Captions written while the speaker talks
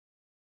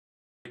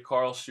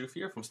Carl Schoof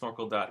here from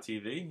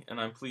Snorkel.tv, and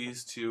I'm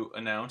pleased to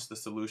announce the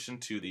solution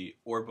to the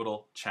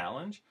Orbital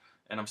challenge.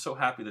 And I'm so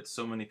happy that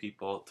so many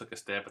people took a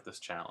stab at this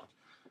challenge.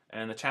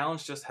 And the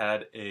challenge just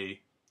had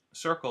a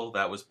circle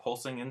that was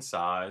pulsing in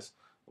size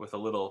with a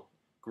little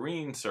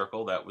green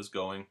circle that was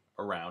going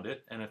around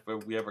it. And if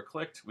we ever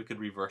clicked, we could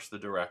reverse the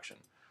direction.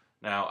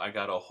 Now, I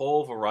got a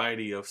whole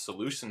variety of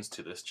solutions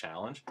to this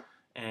challenge,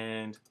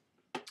 and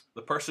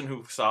the person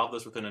who solved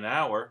this within an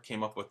hour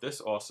came up with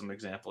this awesome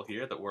example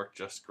here that worked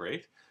just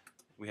great.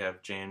 We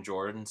have Jan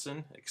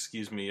Jordanson.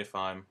 Excuse me if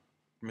I'm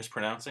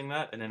mispronouncing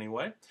that in any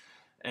way.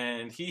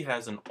 And he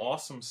has an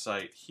awesome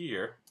site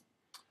here.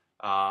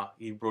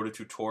 He wrote a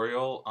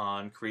tutorial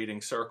on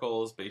creating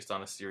circles based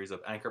on a series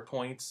of anchor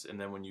points, and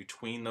then when you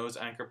tween those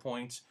anchor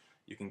points,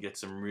 you can get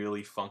some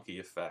really funky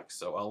effects.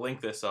 So I'll link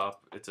this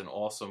up. It's an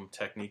awesome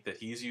technique that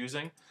he's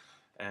using,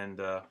 and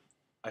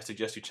I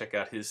suggest you check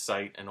out his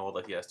site and all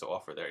that he has to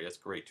offer there. He has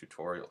great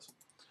tutorials.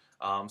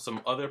 Some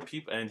other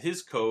people, and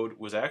his code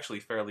was actually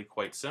fairly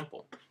quite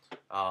simple.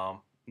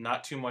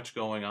 Not too much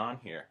going on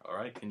here. All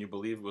right, can you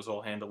believe it was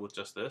all handled with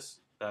just this?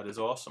 That is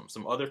awesome.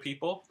 Some other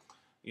people,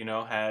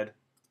 had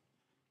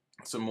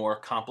some more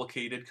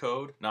complicated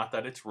code. Not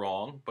that it's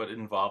wrong, but it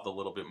involved a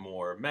little bit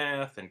more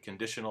math and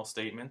conditional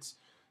statements.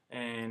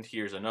 And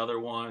here's another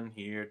one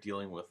here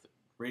dealing with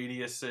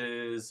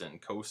radiuses and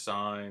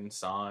cosine,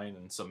 sine,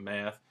 and some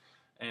math.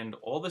 And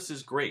all this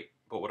is great,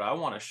 but what I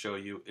want to show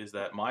you is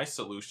that my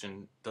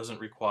solution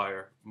doesn't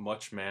require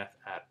much math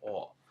at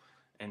all.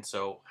 And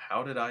so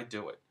how did I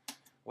do it?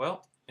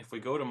 Well, if we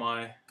go to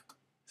my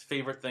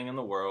favorite thing in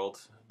the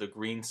world, the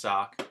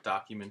GreenSock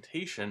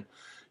documentation,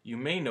 you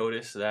may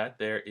notice that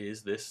there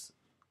is this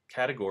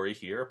category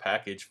here, a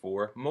package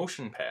for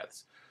motion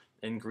paths.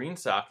 And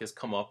GreenSock has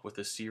come up with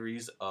a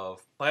series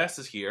of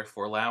classes here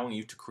for allowing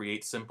you to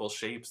create simple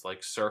shapes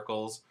like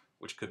circles,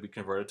 which could be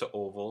converted to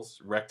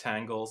ovals,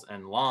 rectangles,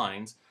 and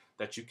lines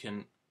that you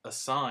can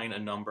assign a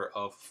number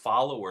of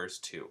followers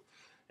to.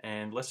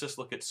 And let's just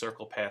look at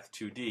Circle Path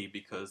 2D,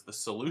 because the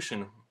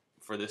solution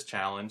for this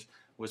challenge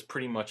was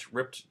pretty much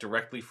ripped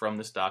directly from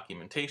this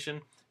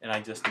documentation, and I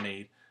just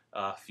made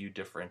a few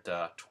different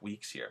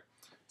tweaks here.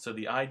 So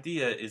the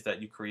idea is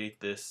that you create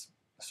this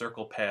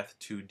Circle Path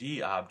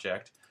 2D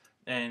object,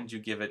 and you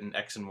give it an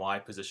X and Y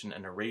position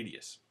and a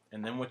radius.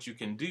 And then what you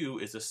can do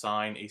is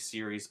assign a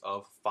series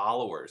of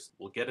followers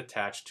will get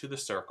attached to the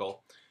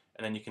circle,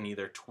 and then you can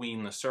either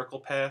tween the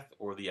circle path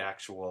or the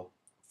actual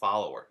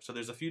follower. So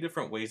there's a few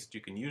different ways that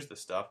you can use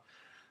this stuff,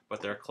 but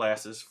there are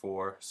classes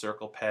for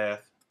circle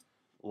path,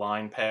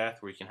 line path,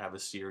 where you can have a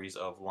series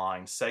of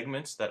line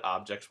segments that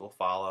objects will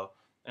follow,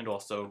 and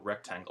also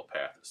rectangle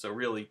path. So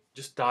really,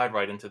 just dive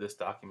right into this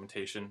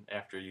documentation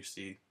after you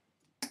see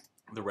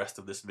the rest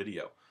of this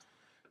video.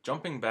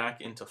 Jumping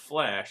back into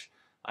Flash,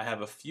 I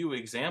have a few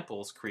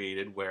examples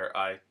created where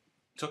I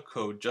took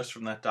code just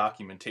from that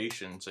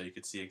documentation so you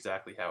could see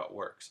exactly how it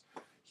works.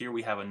 Here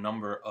we have a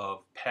number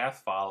of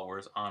path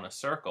followers on a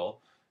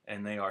circle,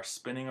 and they are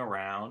spinning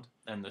around,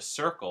 and the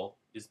circle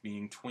is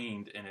being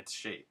tweened in its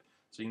shape.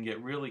 So you can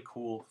get really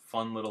cool,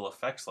 fun little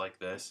effects like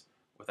this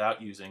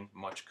without using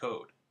much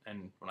code.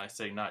 And when I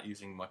say not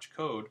using much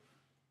code,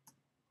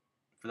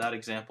 for that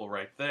example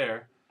right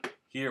there,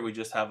 here we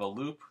just have a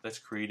loop that's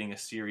creating a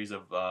series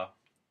of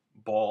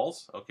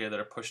balls, okay, that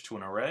are pushed to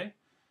an array.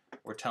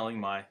 We're telling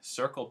my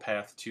Circle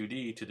Path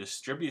 2D to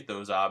distribute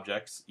those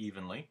objects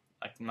evenly.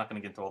 I'm not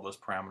going to get into all those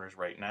parameters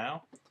right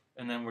now.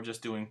 And then we're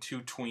just doing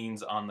two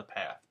tweens on the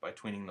path. By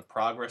tweening the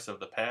progress of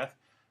the path,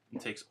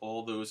 it takes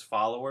all those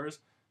followers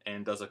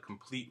and does a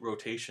complete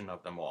rotation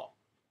of them all.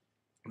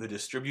 The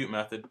distribute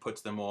method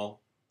puts them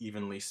all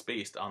evenly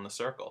spaced on the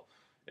circle.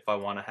 If I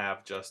want to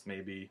have just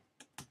maybe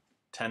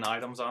 10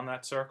 items on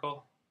that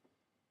circle,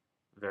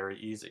 very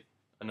easy.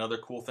 Another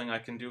cool thing I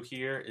can do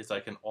here is I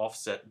can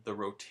offset the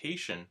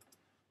rotation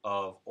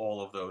of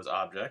all of those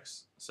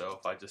objects. So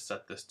if I just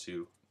set this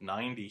to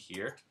 90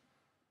 here,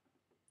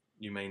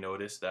 you may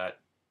notice that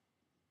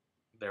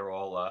they're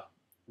all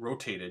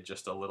rotated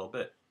just a little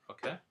bit,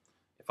 okay?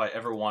 If I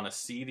ever want to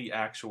see the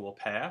actual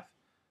path,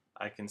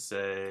 I can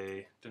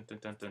say dun, dun,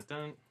 dun, dun,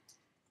 dun,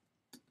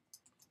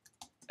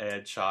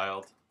 add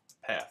child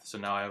path. So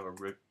now I have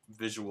a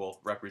visual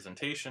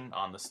representation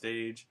on the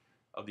stage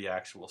of the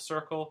actual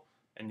circle,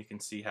 and you can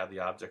see how the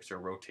objects are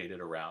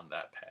rotated around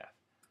that path.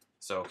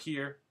 So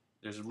here,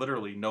 there's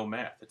literally no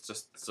math. It's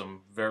just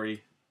some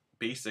very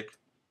basic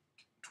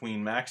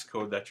tween max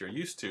code that you're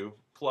used to,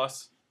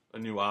 plus a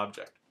new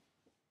object.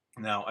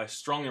 Now, I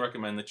strongly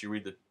recommend that you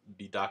read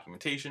the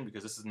documentation,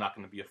 because this is not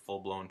going to be a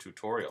full-blown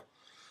tutorial.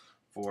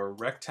 For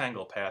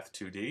Rectangle Path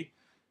 2D,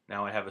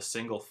 now I have a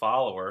single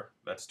follower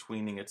that's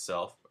tweening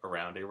itself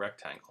around a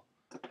rectangle.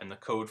 And the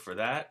code for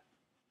that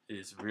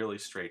is really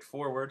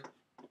straightforward.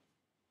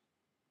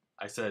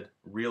 I said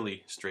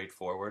really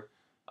straightforward.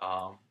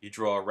 You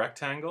draw a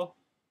rectangle,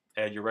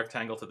 add your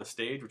rectangle to the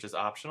stage, which is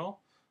optional.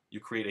 You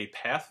create a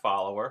path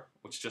follower,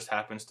 which just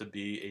happens to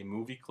be a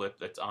movie clip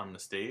that's on the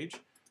stage,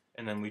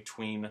 and then we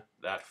tween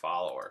that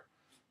follower.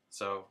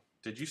 So,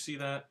 did you see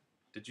that?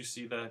 Did you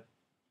see that?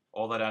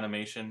 All that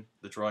animation,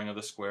 the drawing of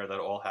the square, that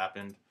all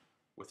happened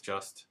with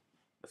just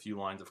a few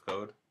lines of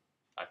code?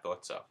 I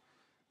thought so.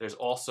 There's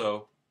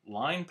also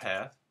line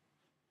path,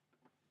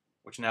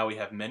 which now we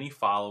have many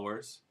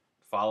followers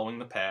following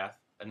the path,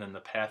 and then the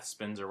path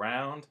spins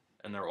around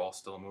and they're all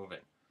still moving.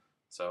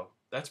 So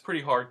that's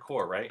pretty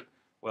hardcore, right?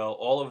 Well,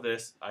 all of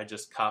this I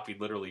just copied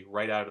literally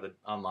right out of the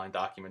online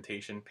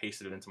documentation,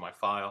 pasted it into my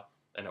file,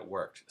 and it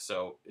worked.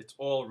 So it's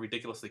all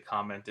ridiculously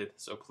commented,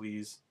 so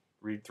please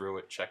read through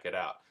it, check it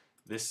out.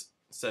 This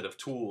set of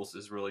tools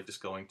is really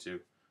just going to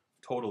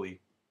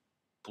totally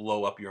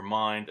blow up your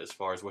mind as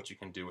far as what you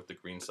can do with the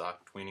GreenSock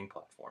tweening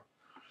platform.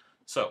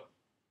 So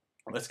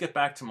let's get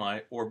back to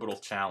my orbital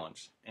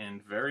challenge.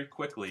 And very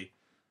quickly,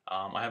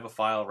 I have a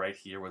file right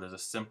here where there's a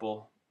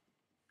simple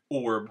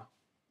orb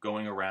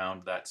going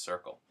around that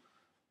circle.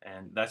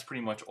 And that's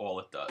pretty much all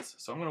it does.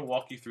 So I'm going to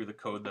walk you through the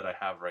code that I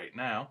have right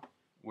now.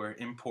 We're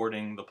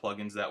importing the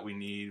plugins that we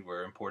need.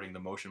 We're importing the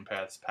motion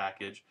paths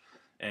package,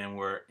 and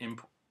we're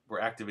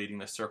activating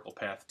the circle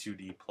path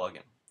 2D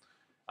plugin.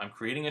 I'm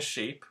creating a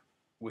shape,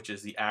 which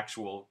is the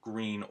actual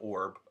green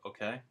orb.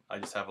 Okay, I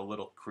just have a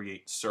little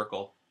create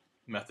circle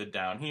method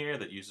down here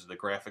that uses the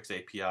graphics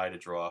API to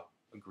draw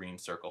a green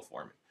circle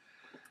for me.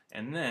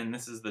 And then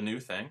this is the new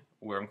thing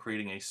where I'm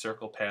creating a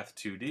circle path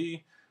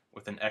 2D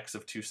with an X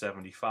of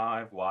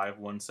 275, Y of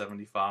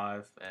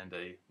 175, and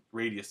a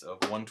radius of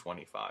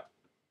 125.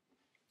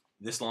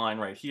 This line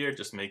right here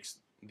just makes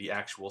the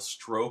actual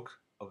stroke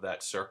of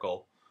that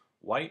circle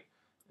white.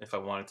 If I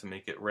wanted to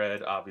make it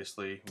red,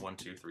 obviously 1,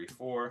 2, 3,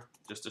 4,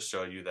 just to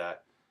show you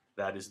that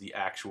that is the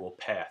actual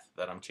path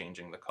that I'm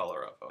changing the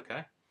color of,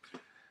 okay?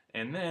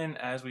 And then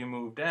as we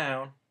move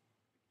down,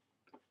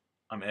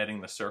 I'm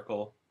adding the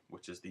circle,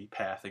 which is the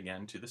path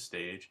again, to the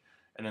stage.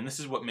 And then this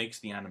is what makes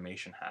the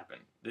animation happen.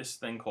 This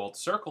thing called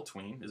circle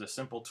tween is a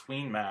simple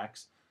tween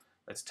max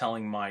that's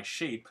telling my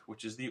shape,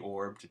 which is the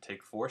orb, to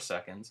take 4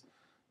 seconds.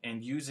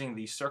 And using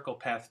the circle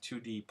path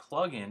 2D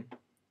plugin,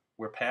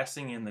 we're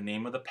passing in the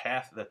name of the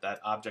path that that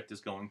object is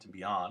going to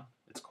be on.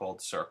 It's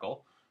called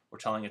circle. We're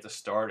telling it to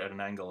start at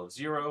an angle of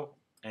 0,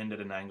 end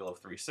at an angle of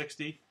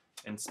 360,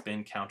 and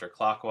spin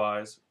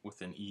counterclockwise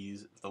with an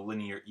ease, with a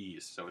linear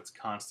ease. So it's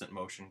constant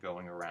motion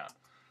going around.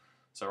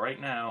 So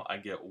right now I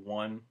get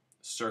one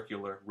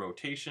circular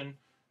rotation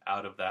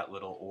out of that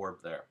little orb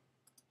there.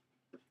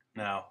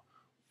 Now,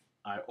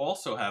 I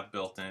also have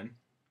built in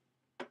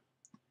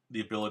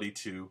the ability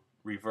to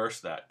reverse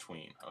that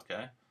tween,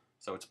 okay?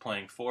 So it's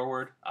playing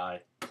forward,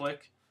 I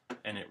click,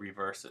 and it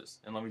reverses.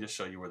 And let me just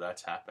show you where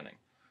that's happening.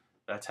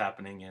 That's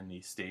happening in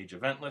the stage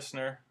event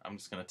listener. I'm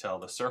just going to tell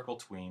the circle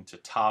tween to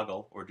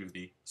toggle or do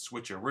the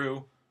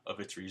switcheroo of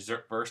its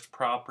reversed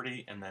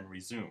property and then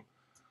resume.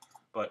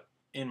 But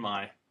in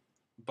my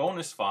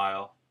bonus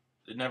file,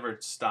 it never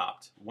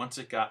stopped. Once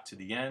it got to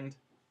the end,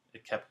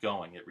 it kept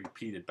going. It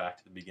repeated back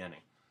to the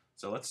beginning.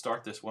 So let's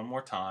start this one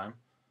more time.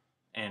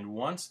 And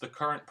once the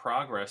current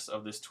progress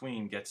of this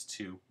tween gets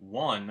to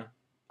 1,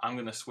 I'm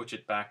going to switch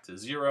it back to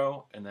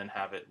 0 and then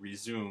have it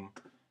resume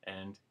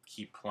and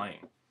keep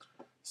playing.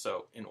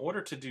 So in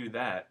order to do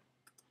that,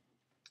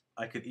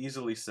 I could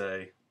easily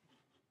say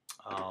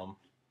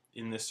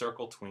in this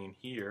circle tween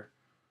here,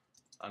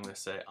 I'm going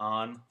to say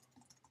on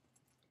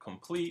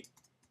complete,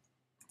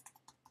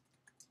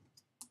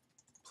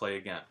 play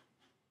again.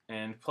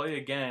 And play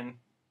again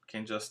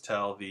can just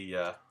tell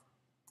the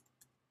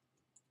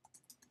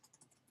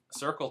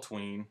circle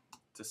tween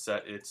to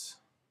set its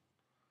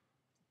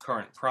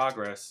current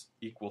progress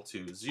equal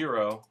to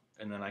 0,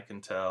 and then I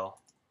can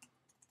tell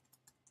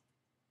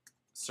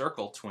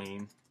circle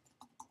tween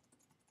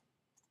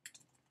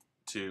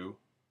to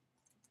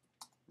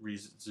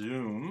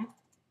resume,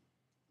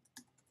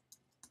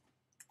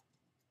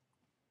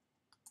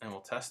 and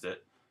we'll test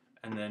it.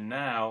 And then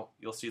now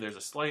you'll see there's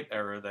a slight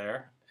error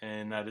there,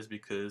 and that is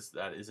because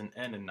that is an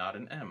N and not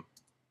an M.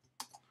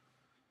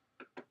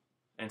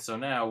 And so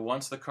now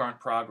once the current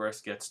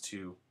progress gets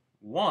to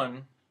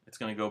 1, it's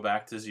going to go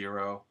back to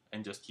 0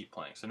 and just keep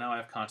playing. So now I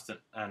have constant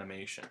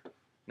animation.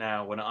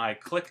 Now when I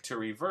click to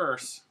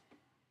reverse,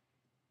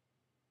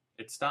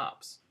 it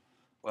stops.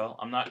 Well,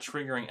 I'm not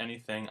triggering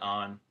anything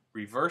on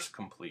reverse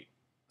complete.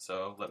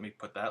 So let me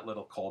put that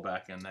little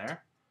callback in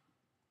there.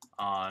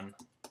 On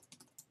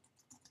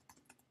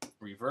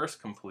reverse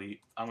complete,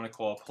 I'm going to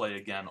call play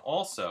again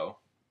also,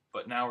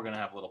 but now we're going to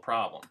have a little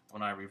problem.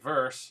 When I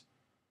reverse,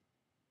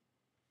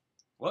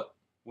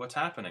 what's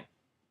happening?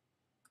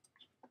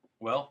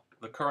 Well,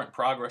 the current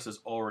progress is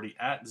already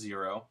at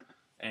 0,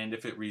 and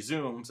if it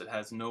resumes, it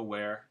has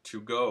nowhere to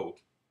go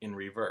in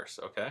reverse,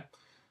 okay?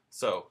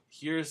 So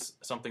here's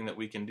something that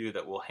we can do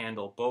that will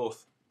handle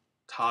both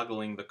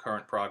toggling the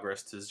current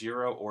progress to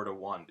 0 or to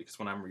 1, because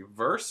when I'm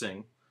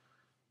reversing,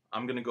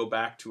 I'm going to go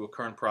back to a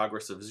current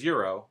progress of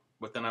 0,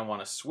 but then I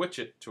want to switch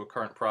it to a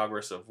current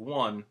progress of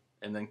 1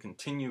 and then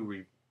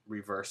continue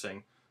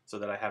reversing so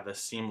that I have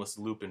this seamless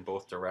loop in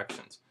both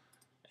directions.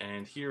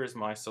 And here is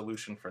my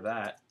solution for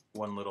that.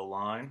 One little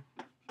line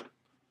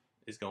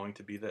is going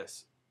to be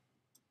this.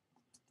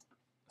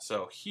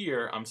 So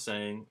here I'm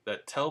saying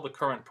that tell the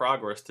current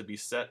progress to be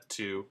set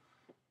to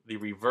the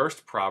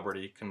reversed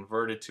property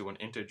converted to an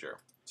integer.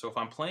 So if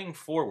I'm playing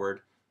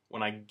forward,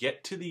 when I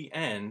get to the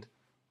end,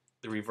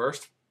 the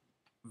reversed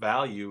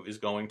value is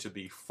going to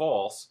be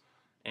false,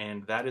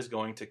 and that is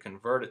going to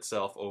convert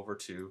itself over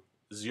to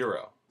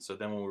 0. So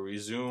then when we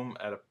resume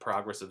at a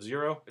progress of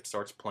 0, it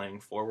starts playing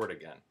forward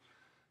again.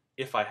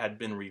 If I had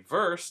been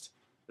reversed,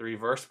 the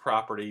reversed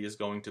property is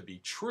going to be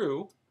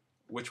true,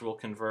 which will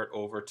convert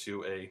over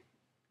to a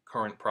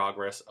current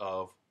progress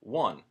of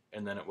 1,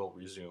 and then it will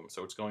resume.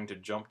 So it's going to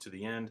jump to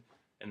the end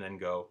and then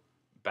go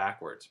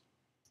backwards.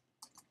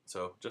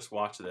 So just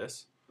watch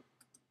this.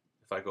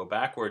 If I go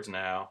backwards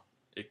now,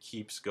 it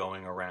keeps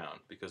going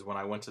around, because when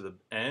I went to the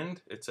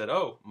end, it said,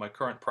 oh, my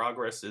current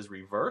progress is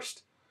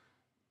reversed.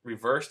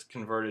 Reversed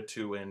converted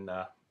to an,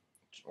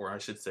 or I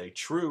should say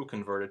true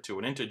converted to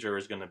an integer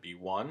is going to be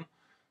 1.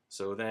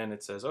 So then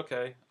it says,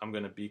 okay, I'm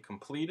going to be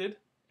completed,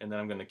 and then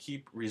I'm going to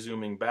keep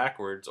resuming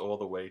backwards all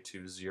the way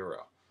to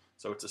 0.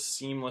 So it's a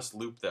seamless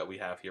loop that we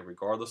have here.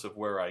 Regardless of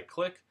where I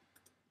click,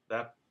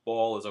 that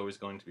ball is always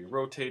going to be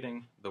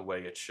rotating the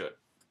way it should.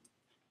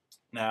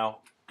 Now,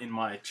 in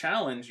my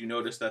challenge, you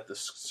notice that the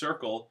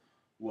circle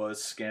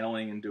was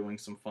scaling and doing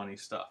some funny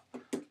stuff.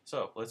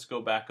 So let's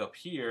go back up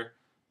here,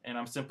 and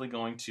I'm simply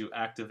going to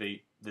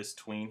activate this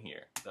tween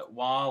here. That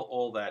while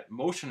all that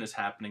motion is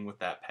happening with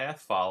that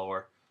path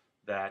follower,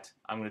 that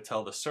I'm going to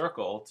tell the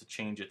circle to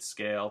change its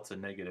scale to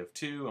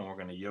 -2, and we're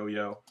going to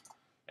yo-yo,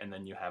 and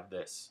then you have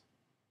this.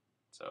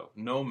 So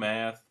no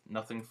math,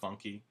 nothing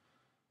funky,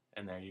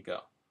 and there you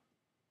go.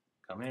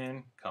 Come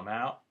in, come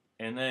out,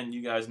 and then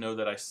you guys know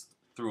that I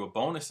threw a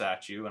bonus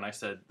at you, and I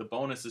said the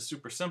bonus is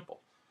super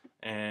simple.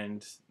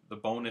 And the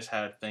bonus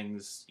had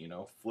things, you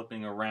know,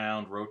 flipping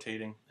around,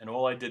 rotating, and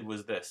all I did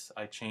was this.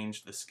 I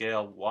changed the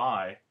scale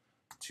y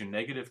to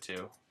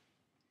 -2.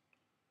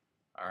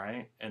 All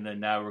right, and then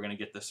now we're going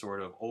to get this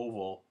sort of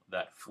oval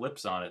that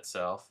flips on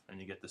itself, and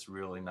you get this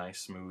really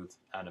nice smooth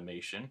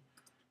animation.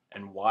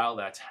 And while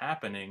that's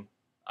happening,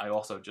 I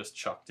also just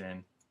chucked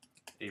in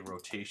a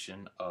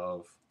rotation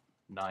of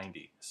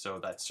 90. So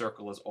that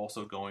circle is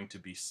also going to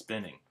be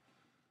spinning.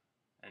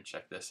 And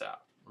check this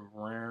out.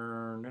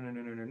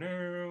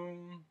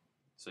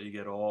 So you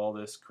get all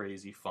this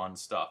crazy fun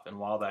stuff. And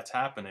while that's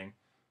happening,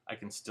 I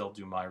can still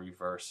do my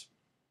reverse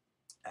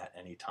at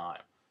any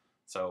time.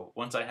 So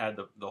once I had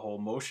the whole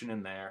motion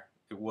in there,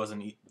 it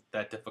wasn't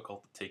that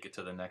difficult to take it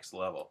to the next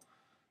level.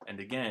 And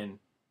again,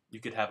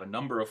 you could have a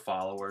number of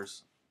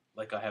followers,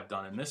 like I have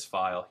done in this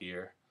file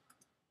here,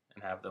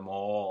 and have them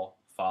all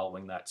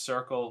following that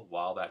circle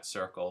while that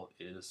circle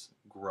is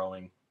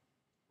growing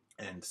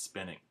and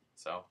spinning.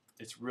 So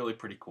it's really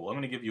pretty cool. I'm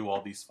going to give you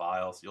all these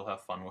files. You'll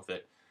have fun with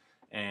it.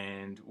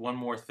 And one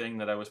more thing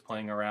that I was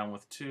playing around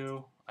with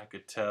too, I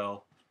could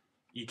tell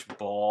each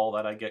ball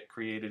that I get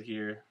created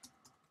here.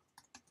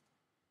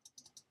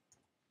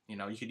 You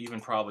know, you could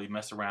even probably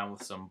mess around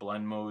with some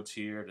blend modes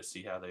here to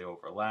see how they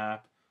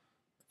overlap.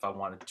 If I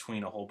wanted to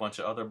tween a whole bunch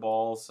of other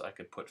balls, I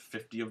could put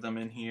 50 of them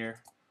in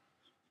here.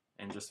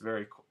 And just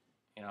very cool.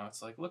 You know,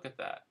 it's like, look at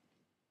that.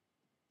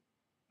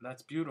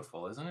 That's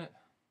beautiful, isn't it?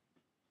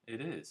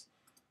 It is.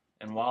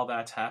 And while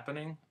that's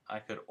happening, I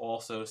could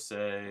also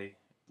say,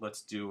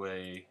 let's do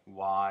a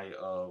y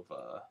of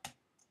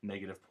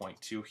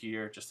 -0.2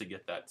 here, just to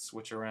get that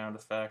switch around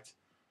effect.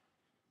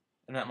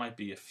 And that might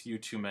be a few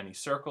too many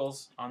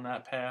circles on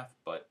that path,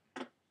 but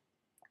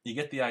you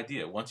get the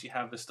idea. Once you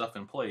have this stuff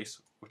in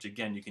place, which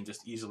again, you can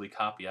just easily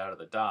copy out of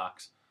the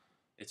docs,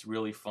 it's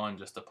really fun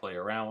just to play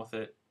around with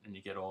it, and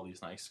you get all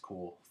these nice,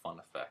 cool, fun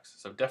effects.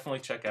 So definitely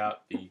check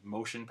out the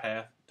motion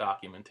path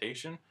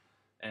documentation,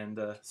 and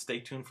stay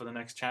tuned for the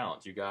next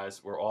challenge. You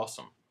guys were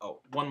awesome.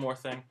 Oh, one more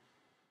thing.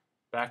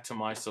 Back to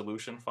my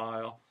solution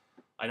file.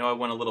 I know I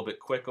went a little bit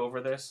quick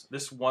over this.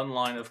 This one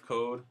line of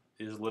code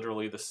is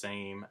literally the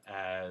same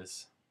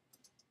as,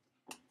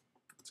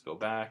 let's go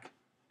back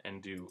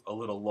and do a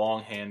little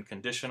longhand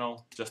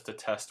conditional just to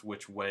test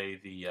which way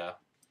the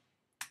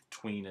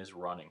tween is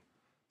running.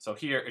 So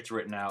here it's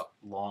written out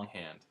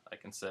longhand. I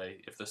can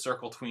say if the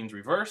circle tween's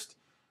reversed,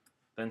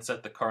 then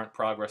set the current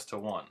progress to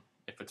 1.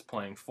 If it's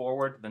playing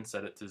forward, then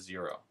set it to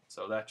 0.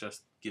 So that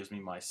just gives me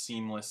my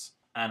seamless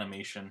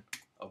animation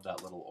of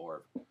that little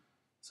orb.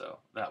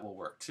 So that will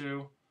work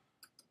too.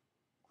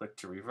 Click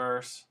to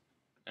reverse,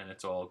 and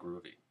it's all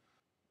groovy.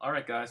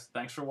 Alright guys,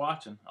 thanks for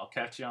watching. I'll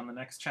catch you on the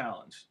next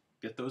challenge.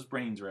 Get those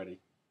brains ready.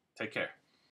 Take care.